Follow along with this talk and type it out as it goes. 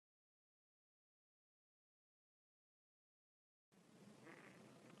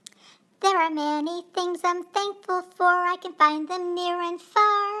There are many things I'm thankful for, I can find them near and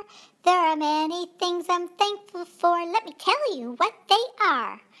far. There are many things I'm thankful for, let me tell you what they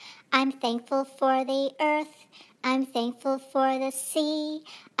are. I'm thankful for the earth, I'm thankful for the sea,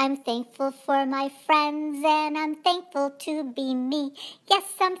 I'm thankful for my friends, and I'm thankful to be me. Yes,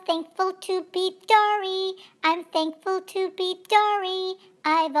 I'm thankful to be Dori, I'm thankful to be Dori.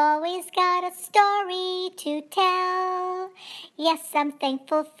 I've always got a story to tell. Yes, I'm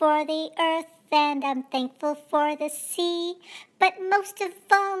thankful for the earth, and I'm thankful for the sea, but most of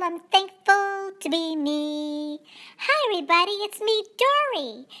all, I'm thankful to be me. Hi, everybody, it's me,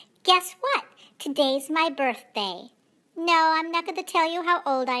 Dori. Guess what? Today's my birthday. No, I'm not going to tell you how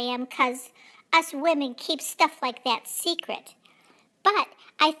old I am, 'cause us women keep stuff like that secret. But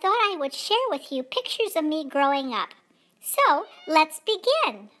I thought I would share with you pictures of me growing up. So, let's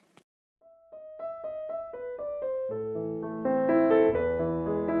begin.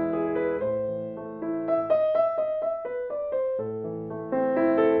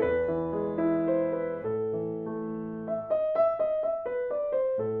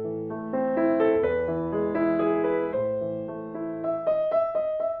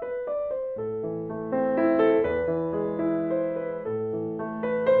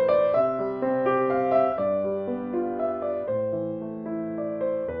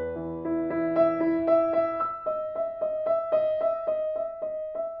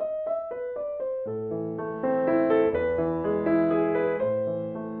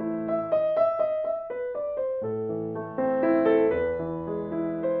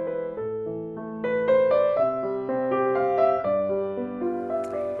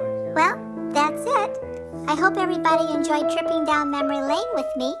 Well, that's it. I hope everybody enjoyed tripping down memory lane with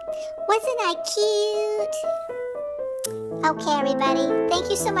me. Wasn't I cute? Okay, everybody. Thank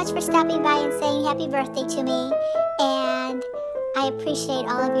you so much for stopping by and saying happy birthday to me. And I appreciate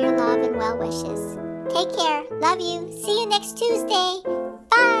all of your love and well wishes. Take care. Love you. See you next Tuesday.